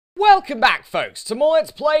Welcome back, folks, to more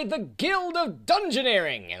Let's Play the Guild of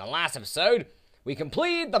Dungeoneering. In the last episode, we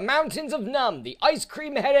completed the Mountains of Numb. The Ice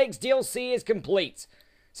Cream Headaches DLC is complete.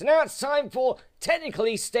 So now it's time for,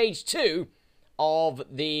 technically, Stage 2 of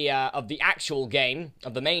the actual game,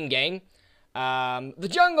 of the main game. The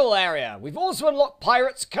jungle area. We've also unlocked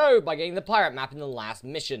Pirate's Cove by getting the pirate map in the last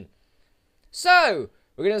mission. So,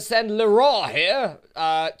 we're going to send Leroy here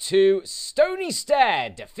to Stony Stair.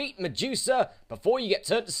 Defeat Medusa before you get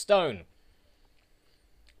turned to stone.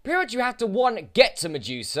 Pretty much you have to, one, get to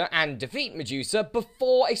Medusa and defeat Medusa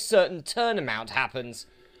before a certain turn amount happens.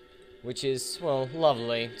 Which is, well,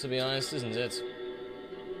 lovely, to be honest, isn't it?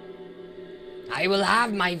 I will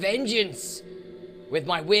have my vengeance with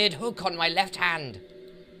my weird hook on my left hand.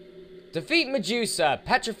 Defeat Medusa,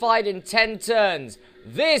 petrified in 10 turns.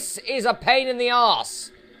 This is a pain in the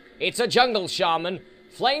arse. It's a jungle shaman,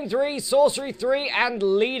 flame 3, sorcery 3, and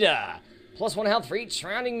leader. +1 health for each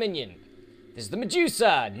surrounding minion. This is the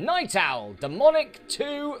Medusa, Night Owl, Demonic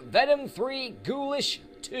 2, Venom 3, Ghoulish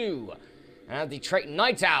 2. And the trait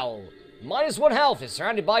Night Owl, -1 health, is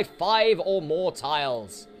surrounded by 5 or more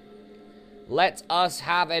tiles. Let us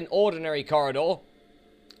have an ordinary corridor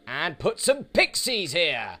and put some pixies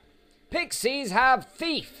here. Pixies have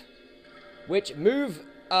Thief, which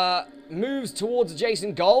moves towards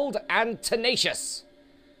adjacent gold, and Tenacious.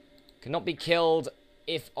 Cannot be killed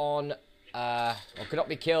if on, or cannot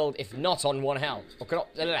be killed if not on 1 health. Or cannot,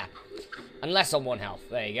 unless on 1 health.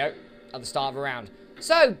 There you go, at the start of a round.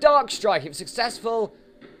 So, Dark Strike, if successful,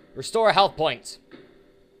 restore a health point.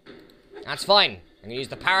 That's fine. I'm going to use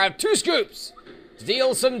the power of 2 scoops to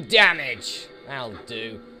deal some damage. That'll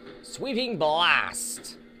do. Sweeping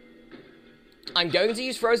Blast. I'm going to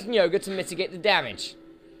use Frozen Yoga to mitigate the damage.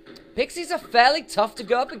 Pixies are fairly tough to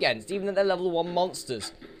go up against, even though they're level 1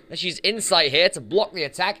 monsters. Let's use Insight here to block the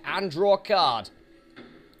attack and draw a card.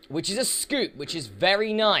 Which is a Scoop, which is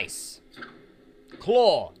very nice.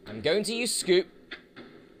 Claw. I'm going to use Scoop.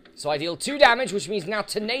 So I deal 2 damage, which means now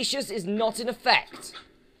Tenacious is not in effect.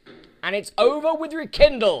 And it's over with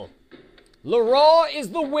Rekindle. Leroy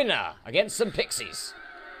is the winner against some Pixies.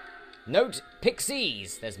 Note,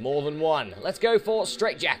 Pixies. There's more than one. Let's go for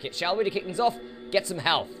Straitjacket, shall we, to kick things off? Get some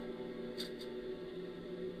health.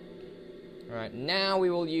 Alright, now we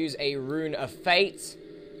will use a Rune of Fate.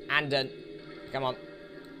 And a... Come on.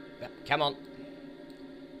 Come on.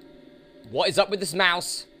 What is up with this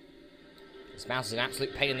mouse? This mouse is an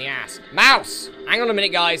absolute pain in the ass. Mouse! Hang on a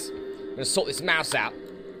minute, guys. I'm going to sort this mouse out.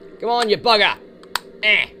 Come on, you bugger.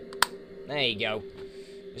 There you go.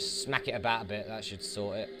 Just smack it about a bit. That should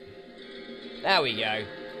sort it. There we go.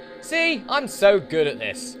 See? I'm so good at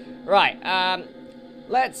this. Right,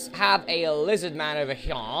 let's have a lizard man over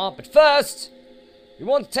here. But first, we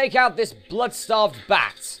want to take out this blood-starved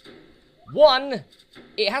bat. 1,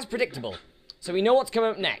 it has predictable, so we know what's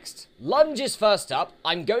coming up next. Lunge is first up.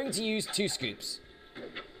 I'm going to use 2 scoops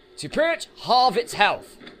to pretty much halve its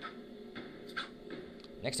health.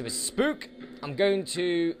 Next up is Spook. I'm going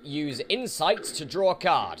to use Insight to draw a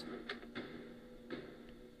card.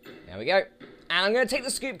 There we go. And I'm going to take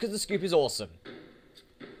the Scoop because the Scoop is awesome.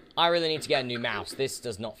 I really need to get a new mouse. This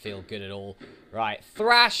does not feel good at all. Right,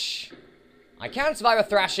 Thrash. I can survive a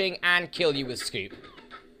thrashing and kill you with Scoop.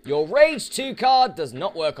 Your Rage 2 card does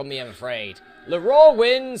not work on me, I'm afraid. Leroy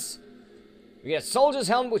wins. We get a Soldier's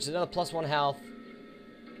Helmet, which is another +1 health.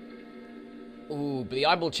 Ooh, but the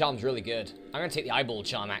Eyeball Charm's really good. I'm going to take the Eyeball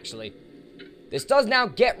Charm, actually. This does now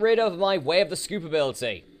get rid of my Way of the Scoop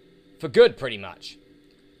ability. For good, pretty much.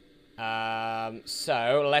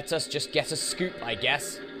 So, let us just get a Scoop, I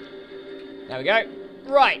guess. There we go.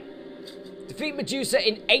 Right. Defeat Medusa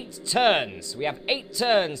in 8 turns. We have 8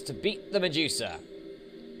 turns to beat the Medusa.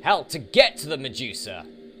 Hell, to get to the Medusa.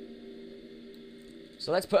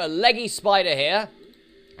 So let's put a leggy spider here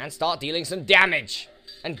and start dealing some damage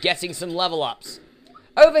and getting some level ups.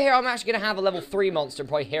 Over here, I'm actually going to have a level 3 monster, and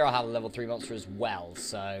probably here I'll have a level 3 monster as well.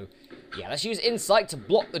 So, yeah, let's use Insight to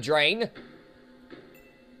block the drain.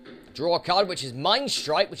 Draw a card, which is Mind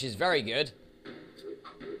Strike, which is very good.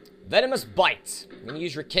 Venomous Bite. I'm going to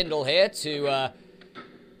use Rekindle here to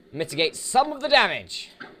mitigate some of the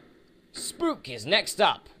damage. Spook is next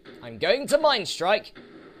up. I'm going to Mind Strike.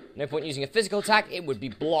 No point using a physical attack, it would be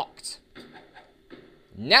blocked.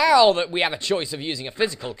 Now that we have a choice of using a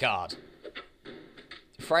physical card.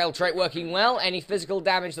 Frail trait working well. Any physical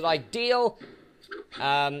damage that I deal,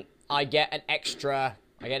 I get an extra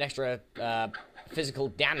physical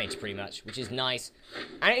damage, pretty much, which is nice.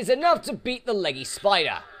 And it's enough to beat the leggy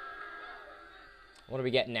spider. What do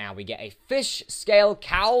we get now? We get a Fish Scale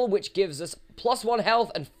Cowl, which gives us +1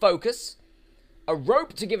 health and focus. A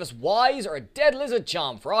rope to give us wise, or a dead lizard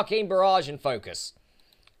charm for arcane barrage and focus.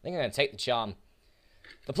 I think I'm going to take the charm.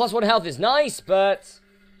 The +1 health is nice, but...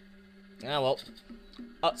 oh, well.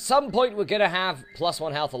 At some point, we're going to have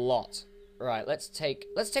 +1 health a lot. Right, let's take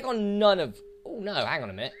on none of... oh, no, hang on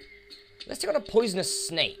a minute. Let's take on a poisonous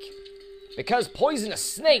snake. Because poisonous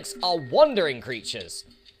snakes are wandering creatures.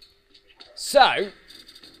 So,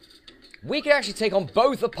 we can actually take on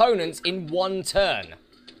both opponents in one turn.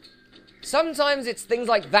 Sometimes it's things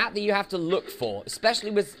like that you have to look for,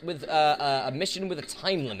 especially with a mission with a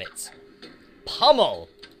time limit. Pummel!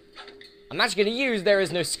 I'm actually going to use There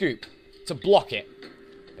Is No Scoop to block it.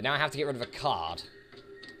 But now I have to get rid of a card.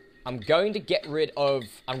 I'm going to get rid of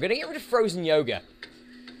Frozen Yoga.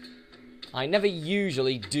 I never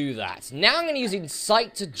usually do that. Now I'm going to use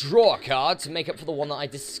Insight to draw a card to make up for the one that I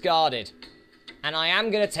discarded. And I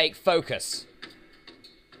am going to take Focus.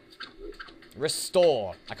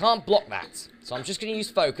 Restore. I can't block that. So I'm just going to use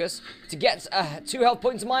Focus to get 2 health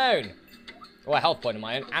points of my own. Or a health point of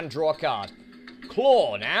my own. And draw a card.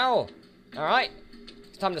 Claw now. Alright.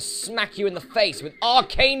 It's time to smack you in the face with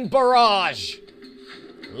Arcane Barrage.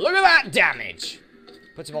 Look at that damage.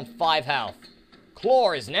 Puts him on 5 health.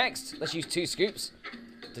 Claw is next. Let's use 2 scoops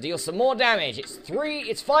to deal some more damage. It's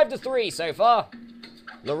 5-3 so far.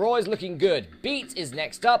 Leroy's looking good. Beat is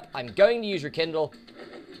next up. I'm going to use Rekindle.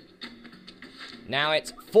 Now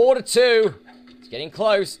it's 4-2. It's getting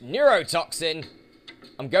close. Neurotoxin.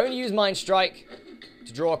 I'm going to use Mind Strike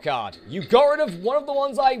to draw a card. You got rid of one of the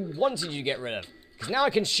ones I wanted you to get rid of. Because now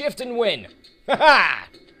I can shift and win. Ha-ha!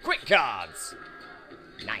 Quick cards.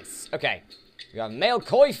 Nice. Okay. We have Male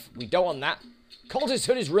Coif. We don't want that. Cultist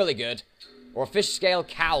Hood is really good. Or a Fish Scale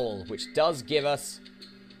Cowl, which does give us...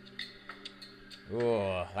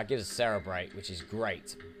 ooh, that gives us Cerebrate, which is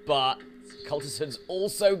great. But Cultist Hood's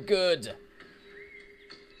also good.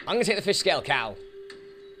 I'm going to take the Fish Scale Cowl.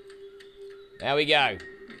 There we go.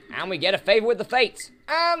 And we get a favor with the Fate.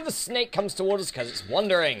 And the snake comes towards us because it's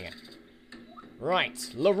wandering.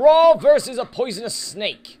 Right. Leroy versus a poisonous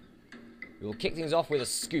snake. We will kick things off with a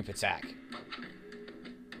scoop attack.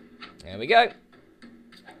 There we go.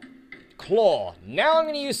 Claw. Now I'm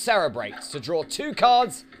going to use Cerebrate to draw 2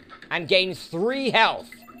 cards and gain 3 health.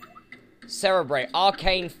 Cerebrate.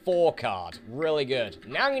 Arcane 4 card. Really good.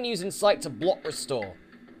 Now I'm going to use Insight to block Restore.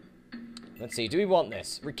 Let's see, do we want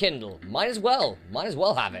this? Rekindle. Might as well. Might as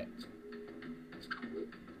well have it.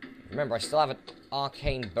 Remember, I still have an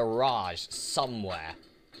Arcane Barrage somewhere.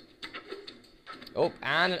 Oh,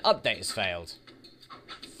 and an update has failed.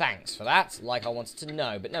 Thanks for that, like I wanted to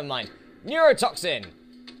know, but never mind. Neurotoxin!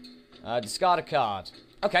 Discard a card.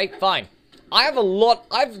 Okay, fine. I have a lot...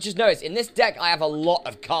 I've just noticed, in this deck, I have a lot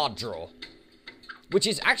of card draw. Which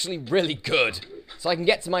is actually really good. So I can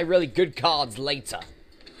get to my really good cards later.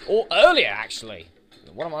 Or earlier, actually.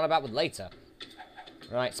 What am I on about with later?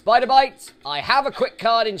 Right, Spider Bite. I have a quick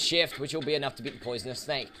card in Shift, which will be enough to beat the Poisonous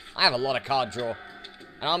Snake. I have a lot of card draw.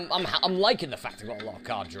 And I'm liking the fact I've got a lot of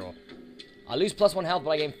card draw. I lose +1 health, but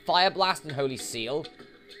I gain Fire Blast and Holy Seal.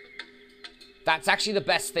 That's actually the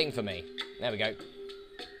best thing for me. There we go.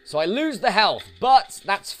 So I lose the health, but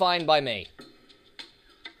that's fine by me.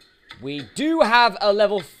 We do have a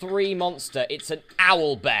level 3 monster. It's an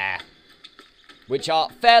Owl Bear, which are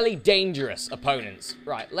fairly dangerous opponents.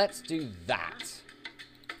 Right, let's do that.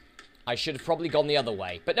 I should have probably gone the other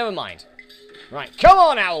way, but never mind. Right, come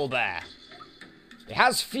on, Owl Bear. It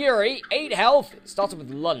has Fury, 8 health. It started with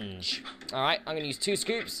Lunge. Alright, I'm going to use 2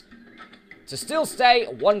 scoops to still stay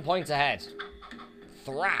 1 point ahead.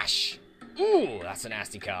 Thrash. Ooh, that's a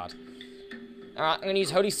nasty card. Alright, I'm going to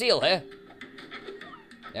use Holy Seal here.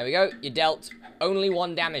 There we go. You dealt only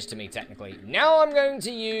 1 damage to me, technically. Now I'm going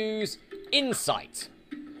to use Insight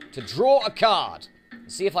to draw a card.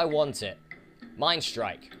 See if I want it. Mind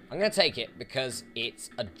Strike. I'm going to take it because it's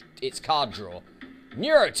card draw.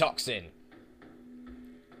 Neurotoxin.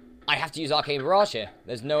 I have to use Arcane Barrage here.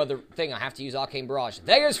 There's no other thing. I have to use Arcane Barrage.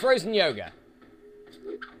 There goes Frozen Yoga.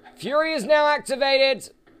 Fury is now activated.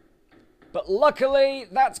 But luckily,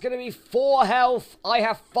 that's going to be 4 health. I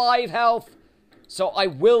have 5 health. So I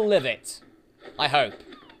will live it. I hope.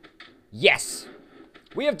 Yes.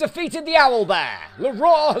 We have defeated the Owl Bear.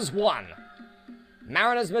 Leroy has won.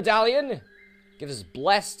 Mariner's Medallion gives us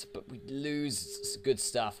Blessed, but we lose good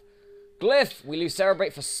stuff. Glyph, we lose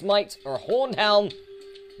Cerebrate for Smite or Horned Helm,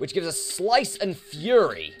 which gives us Slice and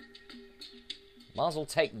Fury. Might as well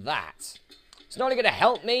take that. It's not only going to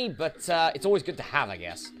help me, but it's always good to have, I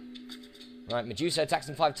guess. Right, Medusa attacks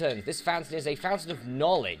in 5 turns. This fountain is a Fountain of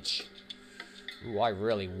Knowledge. Ooh, I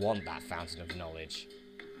really want that Fountain of Knowledge.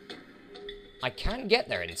 I can get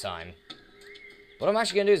there in time. What I'm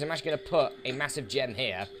actually going to do is I'm actually going to put a massive gem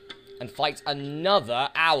here and fight another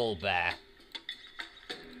owl bear.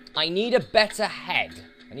 I need a better head.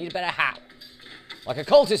 I need a better hat. Like a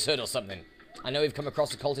cultist hood or something. I know we've come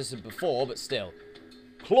across a cultist hood before, but still.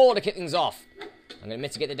 Claw to kick things off. I'm going to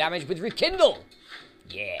mitigate the damage with Rekindle.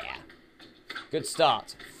 Yeah. Good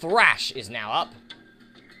start. Thrash is now up.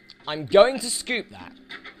 I'm going to scoop that.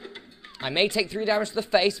 I may take 3 damage to the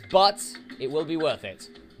face, but it will be worth it.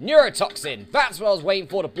 Neurotoxin. That's what I was waiting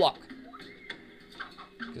for to block.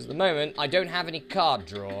 Because at the moment, I don't have any card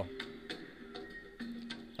draw.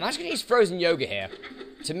 I'm actually going to use Frozen Yoga here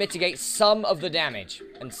to mitigate some of the damage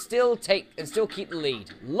and still keep the lead.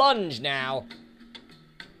 Lunge now.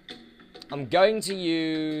 I'm going to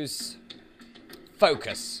use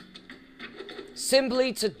Focus.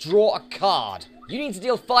 Simply to draw a card. You need to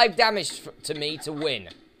deal 5 damage to me to win.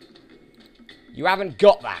 You haven't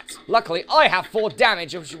got that. Luckily, I have 4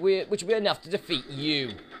 damage, which will be enough to defeat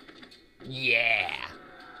you. Yeah.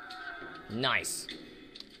 Nice.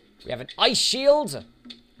 We have an Ice Shield.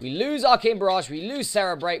 We lose Arcane Barrage. We lose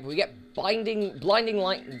Cerebrate. But we get Blinding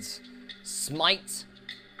Light and Smite.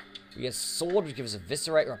 We get Sword, which gives us a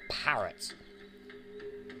Eviscerate or a Parrot.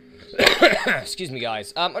 Excuse me,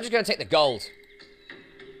 guys. I'm just going to take the gold.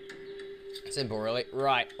 Simple, really.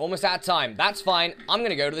 Right. Almost out of time. That's fine. I'm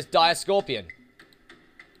going to go to this Dire Scorpion.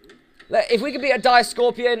 If we can beat a Dire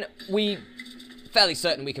Scorpion, fairly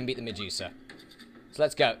certain we can beat the Medusa. So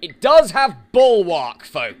let's go. It does have Bulwark,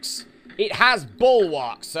 folks. It has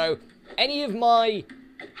Bulwark. So any of my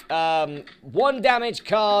 1 damage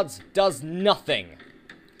cards does nothing.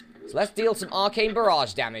 So let's deal some Arcane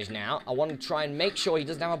Barrage damage now. I want to try and make sure he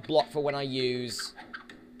doesn't have a block for when I use...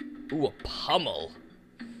 Ooh, a Pummel.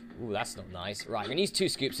 Ooh, that's not nice. Right, I'm going to use 2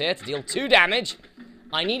 scoops here to deal 2 damage.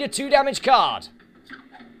 I need a 2 damage card.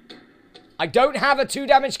 I don't have a 2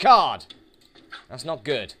 damage card. That's not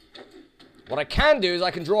good. What I can do is I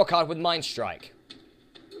can draw a card with Mind Strike.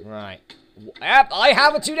 Right. Yep, I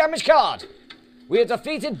have a 2 damage card. We have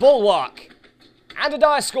defeated Bulwark. And a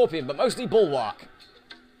Dire Scorpion, but mostly Bulwark.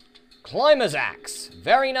 Climber's Axe.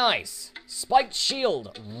 Very nice. Spiked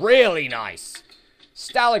Shield. Really nice.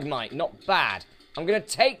 Stalagmite. Not bad. I'm going to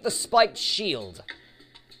take the Spiked Shield.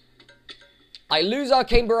 I lose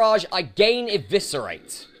Arcane Barrage. I gain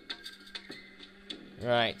Eviscerate.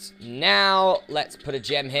 Right. Now, let's put a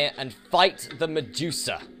gem here and fight the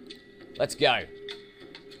Medusa. Let's go.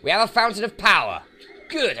 We have a Fountain of Power.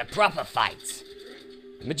 Good. A proper fight.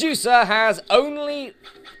 Medusa has only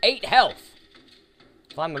 8 health.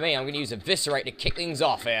 Fine with me. I'm going to use Eviscerate to kick things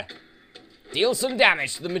off here. Deal some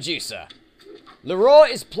damage to the Medusa. Leroy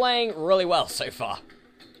is playing really well so far.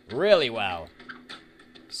 Really well.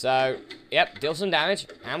 So, yep, deal some damage.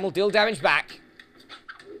 And we'll deal damage back.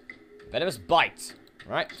 Venomous Bite.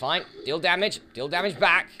 Right, fine. Deal damage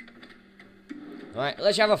back. Alright,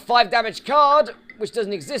 unless you have a 5 damage card, which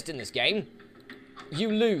doesn't exist in this game, you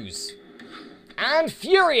lose. And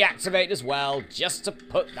Fury activate as well, just to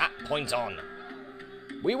put that point on.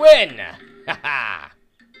 We win! Haha!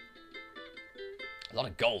 A lot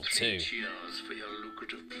of gold, too.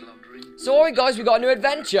 So, alright guys, we got a new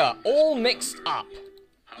adventure, all mixed up.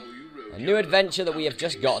 A new adventure that we have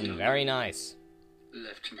just gotten, very nice.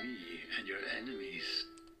 Left me and your enemies.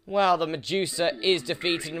 Well, the Medusa is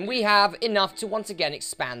defeated, and we have enough to once again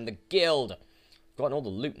expand the guild. We've gotten all the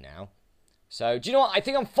loot now. So, do you know what? I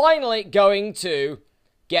think I'm finally going to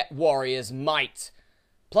get Warrior's Might.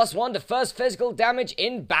 +1 to first physical damage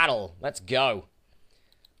in battle. Let's go.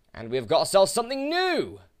 And we've got ourselves something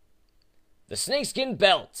new. The Snakeskin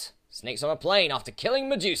Belt. Snakes on a plane after killing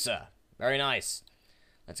Medusa. Very nice.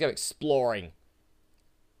 Let's go exploring.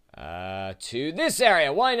 To this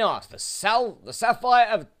area. Why not? The Sapphire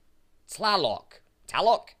of Tlaloc.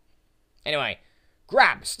 Talok? Anyway.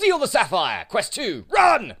 Grab. Steal the Sapphire. Quest 2.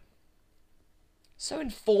 Run! So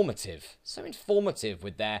informative. So informative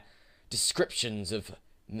with their descriptions of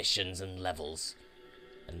missions and levels.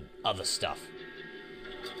 And other stuff.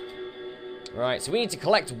 Right, so we need to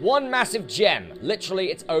collect 1 massive gem.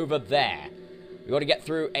 Literally, it's over there. We've got to get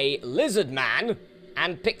through a Lizard Man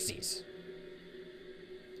and Pixies.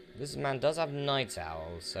 Lizard Man does have Night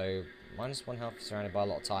Owl, so -1 health surrounded by a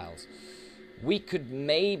lot of tiles. We could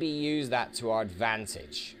maybe use that to our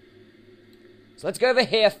advantage. So let's go over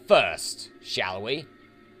here first, shall we?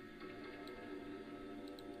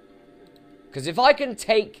 Because if I can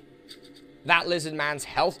take that Lizard Man's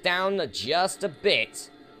health down just a bit,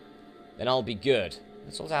 then I'll be good.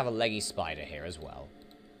 Let's also have a Leggy Spider here as well.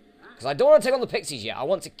 Because I don't want to take on the Pixies yet. I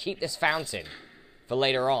want to keep this fountain for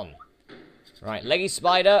later on. Right, Leggy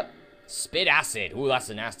Spider, Spit Acid. Ooh, that's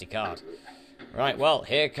a nasty card. Right, well,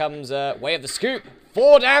 here comes Way of the Scoop.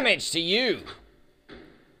 4 damage to you.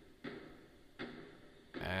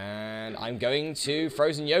 And I'm going to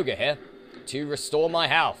Frozen Yoga here to restore my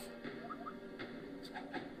health.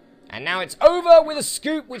 And now it's over with a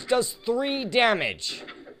scoop which does 3 damage.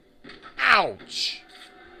 Ouch.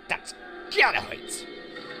 That's gotta hurt.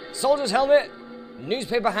 Soldier's helmet,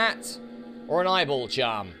 newspaper hat, or an eyeball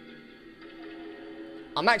charm.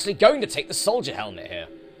 I'm actually going to take the soldier helmet here.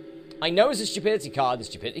 I know it's a stupidity card. The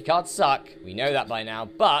stupidity cards suck. We know that by now,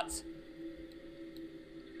 but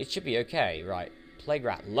it should be okay. Right. Plague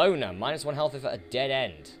Rat. Loner. -1 health if at a dead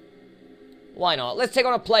end. Why not? Let's take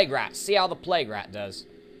on a Plague Rat. See how the Plague Rat does.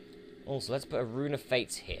 Also, let's put a Rune of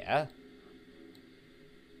Fates here.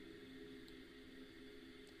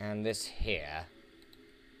 And this here.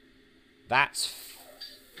 That's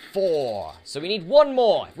 4. So we need 1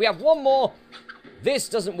 more. If we have 1 more, this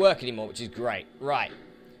doesn't work anymore, which is great. Right.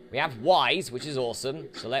 We have Wise, which is awesome.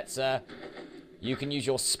 So let's, you can use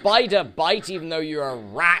your Spider Bite, even though you're a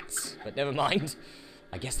rat. But never mind.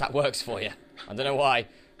 I guess that works for you. I don't know why.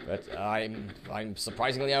 But I'm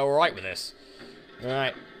surprisingly alright with this.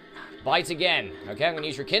 Alright. Bite again. Okay, I'm going to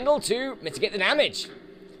use Rekindle to mitigate the damage.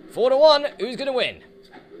 4-1. Who's going to win?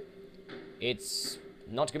 It's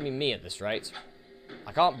not going to be me at this rate.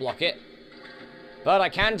 I can't block it. But I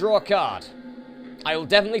can draw a card. I will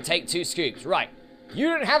definitely take 2 scoops. Right. You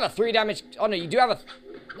don't have a 3 damage... Oh, no, you do have a...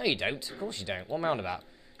 No, you don't. Of course you don't. What am I on about?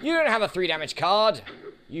 You don't have a 3 damage card.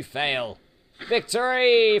 You fail.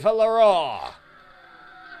 Victory for Leroy.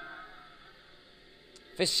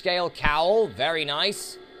 Fish scale cowl. Very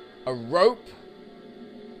nice. A rope.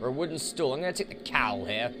 Or a wooden stool. I'm going to take the cowl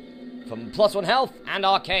here. For +1 health and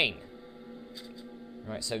arcane.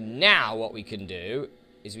 Right, so now what we can do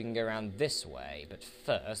is we can go around this way. But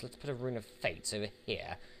first, let's put a Rune of Fates over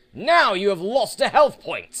here. Now you have lost a health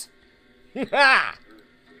point. Right,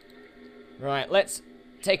 let's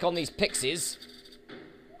take on these pixies.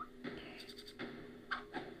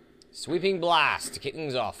 Sweeping Blast to kick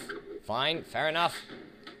things off. Fine, fair enough.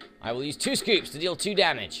 I will use 2 scoops to deal 2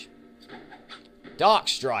 damage. Dark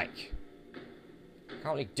Strike. Can't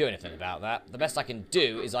really do anything about that. The best I can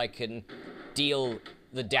do is I can deal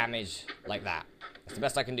the damage like that. That's the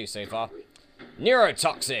best I can do so far.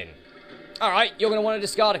 Neurotoxin. Alright, you're going to want to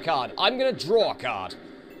discard a card. I'm going to draw a card.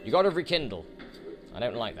 You got to rekindle. I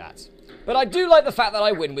don't like that. But I do like the fact that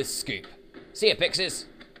I win with Scoop. See ya, Pixies.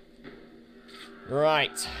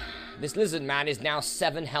 Right. This Lizard Man is now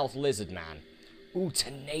 7 health Lizard Man. Ooh,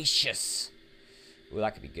 Tenacious. Ooh,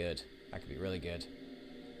 that could be good. That could be really good.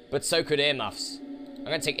 But so could Earmuffs. I'm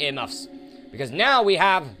going to take Earmuffs. Because now we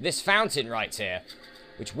have this fountain right here.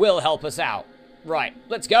 Which will help us out. Right,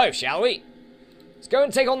 let's go, shall we? Let's go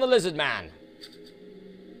and take on the Lizard Man.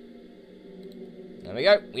 There we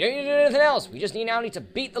go. We don't need to do anything else. We just now need to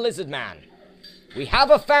beat the Lizard Man. We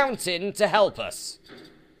have a fountain to help us.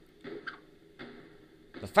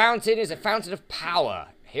 The fountain is a fountain of power.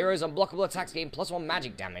 Heroes unblockable attacks gain +1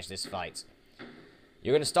 magic damage this fight.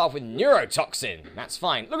 You're going to start with Neurotoxin. That's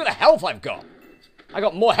fine. Look at the health I've got. I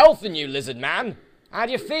got more health than you, Lizard Man. How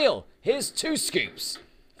do you feel? Here's 2 scoops.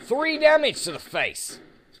 3 damage to the face.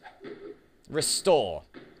 Restore.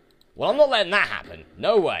 Well, I'm not letting that happen.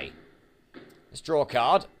 No way. Let's draw a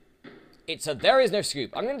card. It's a there is no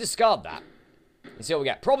scoop. I'm going to discard that. And see what we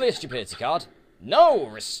get. Probably a stupidity card. No,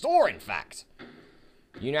 restore, in fact.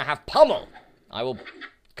 You now have Pummel. I will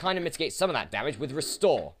kind of mitigate some of that damage with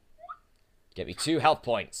restore. Get me 2 health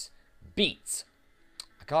points. Beat.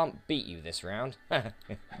 I can't beat you this round.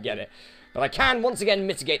 Get it. But I can, once again,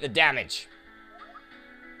 mitigate the damage.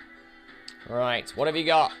 Right, what have you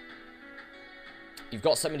got? You've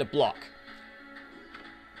got something to block.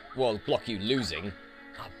 Well, block you losing.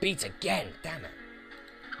 Oh, beat again, damn it.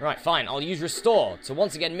 Right, fine, I'll use restore to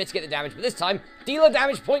once again mitigate the damage, but this time, deal a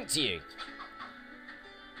damage point to you.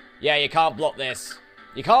 Yeah, you can't block this.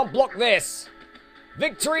 You can't block this.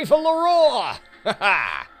 Victory for Leroy!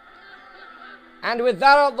 Haha! And with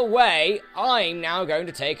that out of the way, I'm now going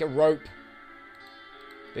to take a rope.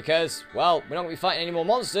 Because, well, we're not going to be fighting any more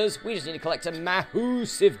monsters. We just need to collect a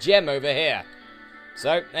massive gem over here.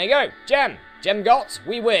 So, there you go. Gem. Gem got.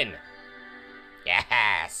 We win.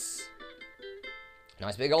 Yes.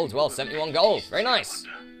 Nice big gold as well. 71 gold. Very nice.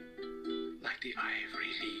 Like the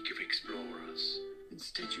Ivory League of Explorers.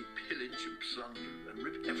 Instead you pillage and plunder and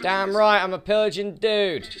rip everything. Damn right, I'm a pillaging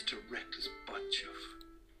dude. Just a reckless bunch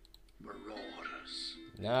of marauders.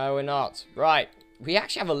 No, we're not. Right. We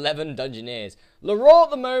actually have 11 Dungeoneers. Leroy at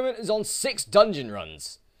the moment is on 6 dungeon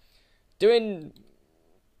runs.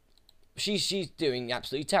 She's doing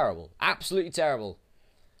absolutely terrible. Absolutely terrible.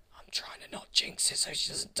 I'm trying to not jinx it so she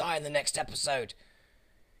doesn't die in the next episode.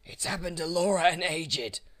 It's happened to Laura and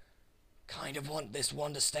Aged. Kind of want this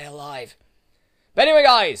one to stay alive. But anyway,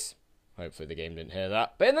 guys, hopefully the game didn't hear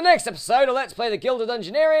that. But in the next episode of Let's Play the Guild of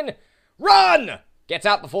Dungeoneering, run! Get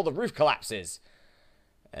out before the roof collapses.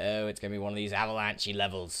 Oh, it's going to be one of these avalanche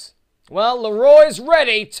levels. Well, Leroy's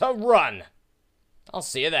ready to run. I'll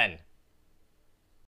see you then.